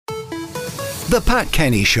The Pat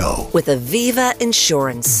Kenny Show with Aviva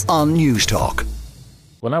Insurance on News Talk.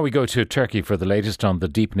 Well, now we go to Turkey for the latest on the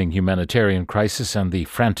deepening humanitarian crisis and the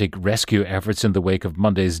frantic rescue efforts in the wake of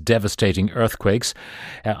Monday's devastating earthquakes.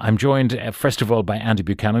 I'm joined, first of all, by Andy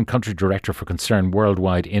Buchanan, Country Director for Concern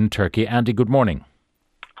Worldwide in Turkey. Andy, good morning.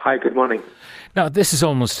 Hi, good morning. Now, this is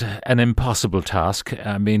almost an impossible task.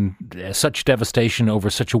 I mean, such devastation over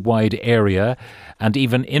such a wide area and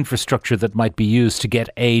even infrastructure that might be used to get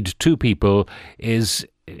aid to people is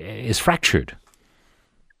fractured.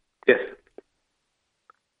 Yes.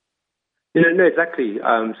 No, exactly.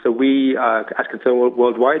 So we, as Concern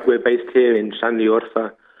Worldwide, we're based here in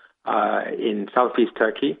Şanlıurfa in southeast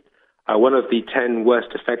Turkey, one of the 10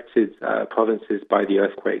 worst affected provinces by the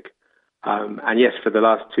earthquake. And yes, for the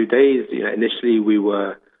last 2 days, initially we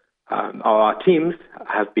were, our teams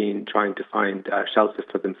have been trying to find shelter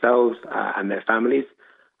for themselves and their families,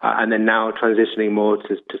 and then now transitioning more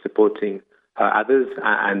to supporting others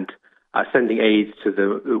and sending aid to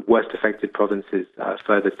the worst affected provinces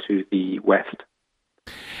further to the west.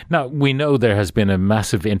 Now, we know there has been a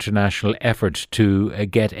massive international effort to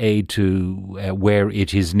get aid to where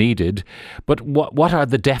it is needed, but what are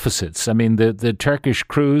the deficits? I mean, the Turkish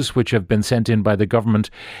crews, which have been sent in by the government,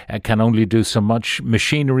 can only do so much.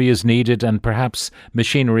 Machinery is needed, and perhaps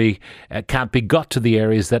machinery can't be got to the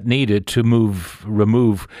areas that need it to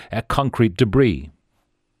remove concrete debris.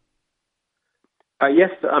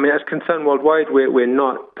 Yes, I mean, as Concern Worldwide, we're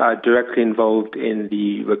not directly involved in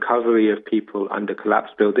the recovery of people under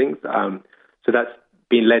collapsed buildings. So that's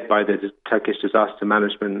been led by the Turkish disaster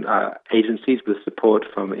management agencies with support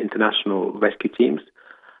from international rescue teams.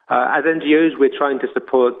 As NGOs, we're trying to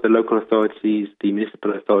support the local authorities, the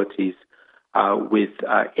municipal authorities, with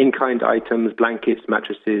in-kind items, blankets,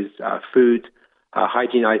 mattresses, food,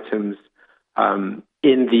 hygiene items,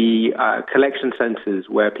 in the collection centres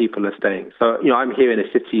where people are staying. So, I'm here in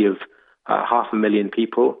a city of 500,000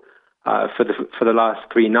 people. For the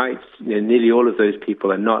last 3 nights, nearly all of those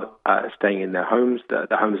people are not staying in their homes.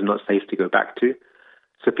 The homes are not safe to go back to.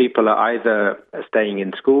 So people are either staying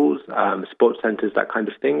in schools, sports centres, that kind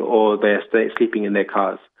of thing, or they're sleeping in their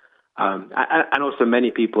cars. And also many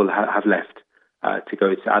people have left to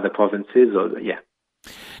go to other provinces.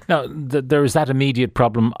 Now, there is that immediate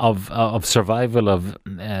problem of survival, of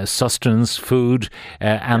sustenance, food,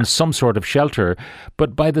 and some sort of shelter.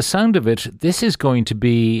 But by the sound of it, this is going to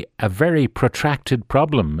be a very protracted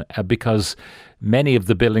problem because many of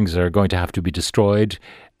the buildings are going to have to be destroyed.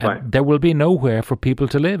 Right. There will be nowhere for people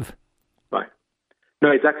to live. Right. No,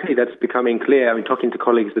 exactly. That's becoming clear. I mean, talking to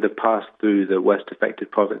colleagues that have passed through the worst affected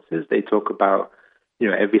provinces, they talk about,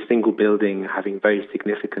 every single building having very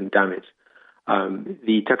significant damage.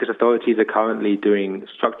 The Turkish authorities are currently doing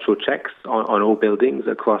structural checks on all buildings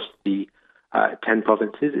across the 10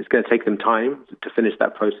 provinces. It's going to take them time to finish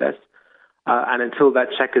that process. And until that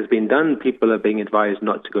check has been done, people are being advised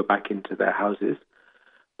not to go back into their houses.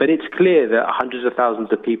 But it's clear that hundreds of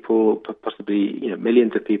thousands of people, possibly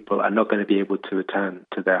millions of people, are not going to be able to return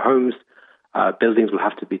to their homes. Buildings will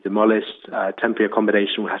have to be demolished. Temporary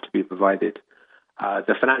accommodation will have to be provided.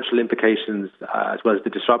 The financial implications, as well as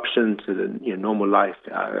the disruption to the normal life,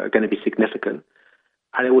 are going to be significant,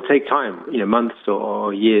 and it will take time, months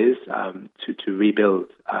or years, to rebuild.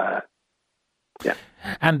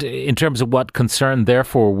 And in terms of what Concern,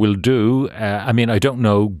 therefore, will do, I don't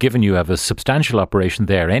know, given you have a substantial operation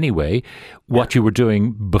there anyway, what you were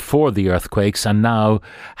doing before the earthquakes, and now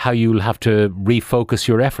how you'll have to refocus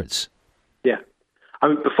your efforts. Yeah.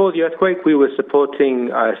 Before the earthquake, we were supporting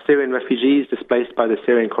Syrian refugees displaced by the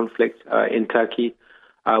Syrian conflict in Turkey,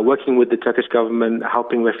 working with the Turkish government,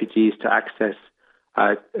 helping refugees to access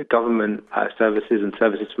government services and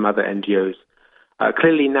services from other NGOs.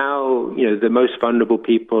 Clearly now, the most vulnerable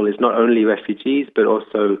people is not only refugees, but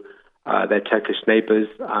also their Turkish neighbours,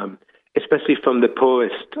 especially from the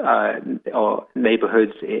poorest or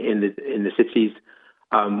neighbourhoods in the cities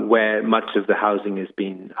where much of the housing has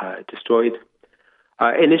been destroyed.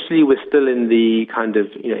 Initially, we're still in the kind of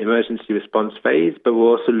emergency response phase, but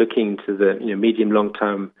we're also looking to the medium long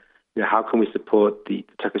term. How can we support the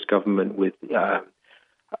Turkish government with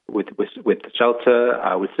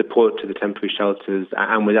shelter, with support to the temporary shelters,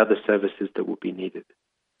 and with other services that will be needed.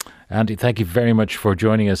 Andy, thank you very much for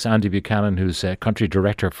joining us. Andy Buchanan, who's Country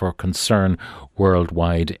Director for Concern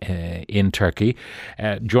Worldwide in Turkey.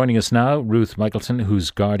 Joining us now, Ruth Michaelson, who's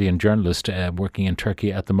Guardian journalist working in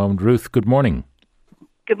Turkey at the moment. Ruth, good morning.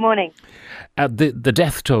 Good morning. The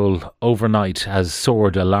death toll overnight has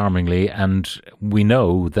soared alarmingly, and we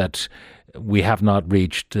know that we have not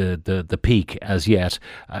reached the peak as yet.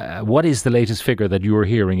 What is the latest figure that you're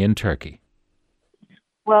hearing in Turkey?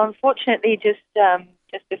 Well, unfortunately, just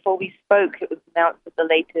before we spoke, it was announced that the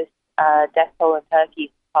latest death toll in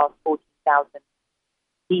Turkey passed 40,000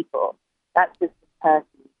 people. That's just in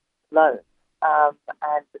Turkey alone.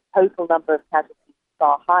 And the total number of casualties is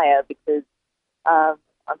far higher because,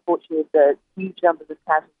 unfortunately, the huge numbers of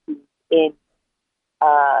casualties in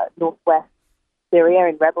northwest Syria,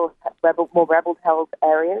 in more rebel-held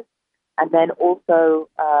areas, and then also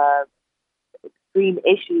extreme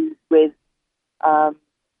issues with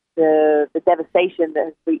the devastation that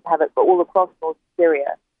has wreaked havoc all across north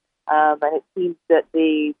Syria. And it seems that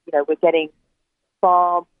we're getting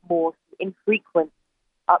far more infrequent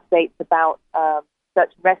updates about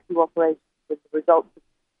search and rescue operations and the results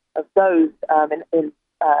of those in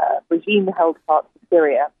regime-held parts of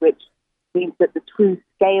Syria, which means that the true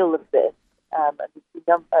scale of this and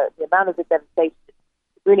the amount of the devastation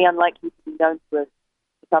is really unlikely to be known to us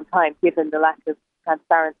for some time, given the lack of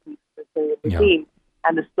transparency from the Syrian regime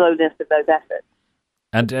and the slowness of those efforts.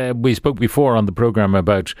 And we spoke before on the programme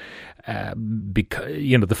about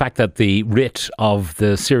the fact that the writ of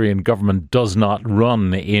the Syrian government does not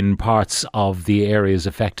run in parts of the areas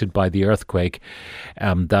affected by the earthquake,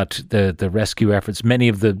 that the rescue efforts, many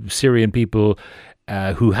of the Syrian people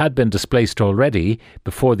who had been displaced already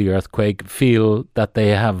before the earthquake feel that they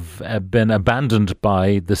have been abandoned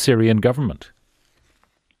by the Syrian government.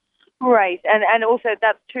 Right, and also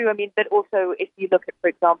that's true. I mean, but also if you look at, for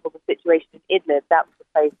example, the situation in Idlib, that was a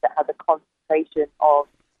place that had a concentration of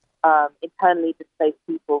internally displaced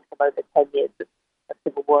people from over 10 years of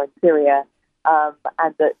civil war in Syria,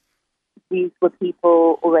 and that these were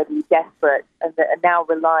people already desperate and that are now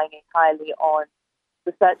relying entirely on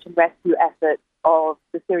the search and rescue efforts of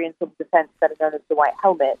the Syrian Civil Defense, that are known as the White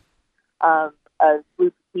Helmet, a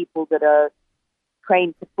group of people that are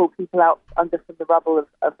trained to pull people out from the rubble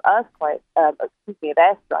of airstrikes,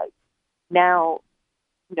 now,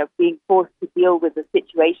 being forced to deal with a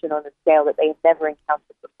situation on a scale that they have never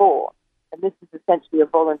encountered before. And this is essentially a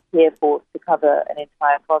volunteer force to cover an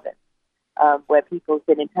entire province, where people have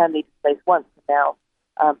been internally displaced once and now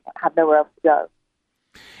have nowhere else to go.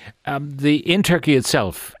 In Turkey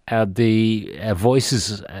itself, the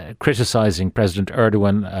voices criticising President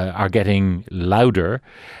Erdogan are getting louder,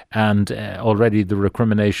 and already the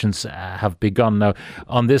recriminations have begun. Now,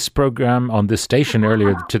 on this programme, on this station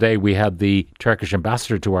earlier today, we had the Turkish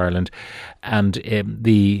ambassador to Ireland, and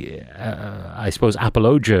I suppose,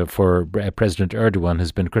 apologia for President Erdogan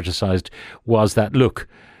has been criticised was that, look,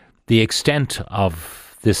 the extent of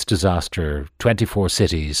this disaster, 24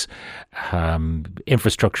 cities,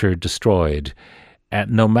 infrastructure destroyed,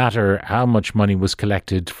 no matter how much money was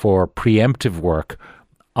collected for preemptive work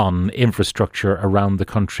on infrastructure around the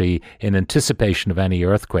country in anticipation of any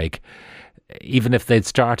earthquake, even if they'd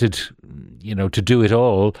started, to do it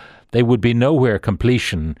all, they would be nowhere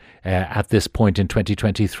completion at this point in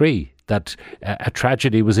 2023, that a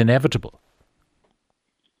tragedy was inevitable.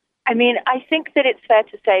 I mean, I think that it's fair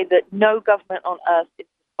to say that no government on earth is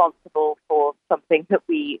responsible for something that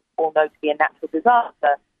we all know to be a natural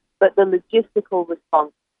disaster, but the logistical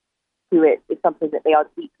response to it is something that they are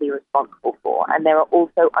deeply responsible for. And there are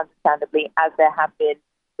also, understandably, as there have been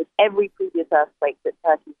with every previous earthquake that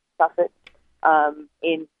Turkey suffered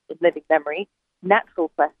in living memory, natural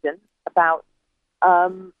questions about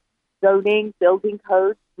zoning, building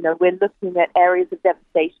codes. We're looking at areas of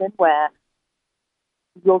devastation where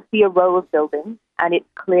you'll see a row of buildings, and it's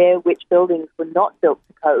clear which buildings were not built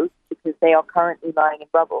to code because they are currently lying in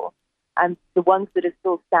rubble, and the ones that are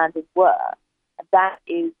still standing were. And that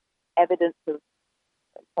is evidence of,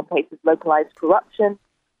 in some cases, localized corruption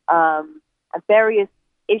and various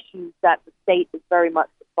issues that the state is very much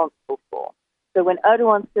responsible for. So when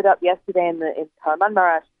Erdogan stood up yesterday in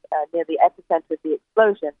Kahramanmaraş, near the epicenter of the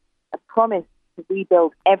explosion, and promised to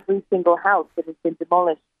rebuild every single house that has been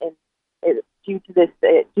demolished due to this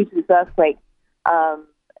earthquake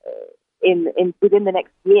within the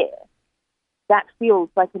next year, that feels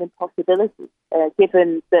like an impossibility,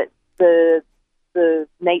 given that the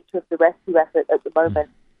nature of the rescue effort at the moment,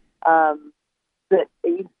 that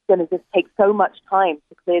it's going to just take so much time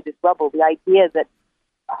to clear this rubble. The idea that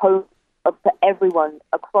homes for everyone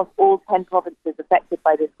across all 10 provinces affected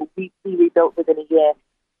by this will be rebuilt within a year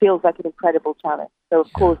feels like an incredible challenge. So,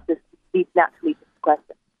 of course, this leads naturally to the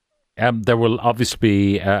question. There will obviously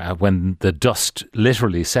be, when the dust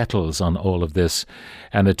literally settles on all of this,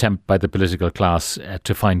 an attempt by the political class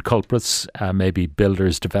to find culprits, maybe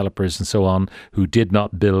builders, developers and so on, who did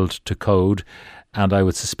not build to code. And I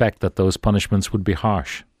would suspect that those punishments would be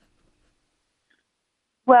harsh.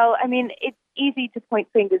 Well, I mean, it's easy to point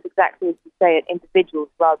fingers exactly as you say at individuals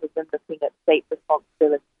rather than looking at state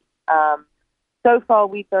responsibility. So far,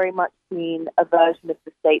 we've very much seen a version of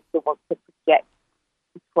the state that wants to project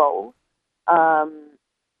control,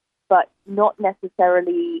 but not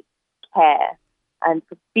necessarily care. And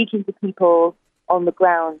from speaking to people on the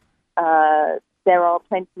ground, there are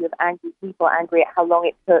plenty of angry people, angry at how long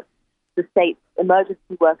it took the state's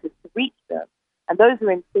emergency workers to reach them. And those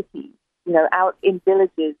are in cities. Out in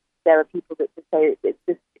villages, there are people that just say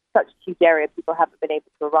it's such a huge area, people haven't been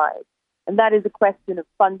able to arrive. And that is a question of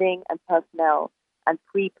funding and personnel and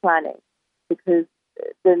pre-planning, because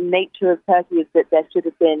the nature of Turkey is that there should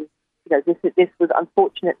have been, this was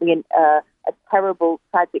unfortunately a terrible,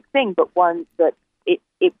 tragic thing, but one that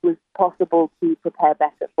it was possible to prepare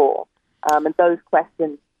better for. And those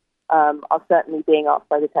questions are certainly being asked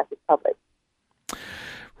by the Turkish public.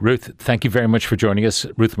 Ruth, thank you very much for joining us.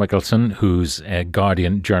 Ruth Michaelson, who's a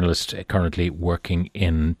Guardian journalist currently working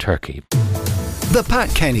in Turkey. The Pat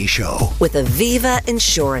Kenny Show. With Aviva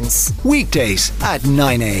Insurance. Weekdays at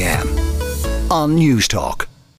 9 a.m. on News Talk.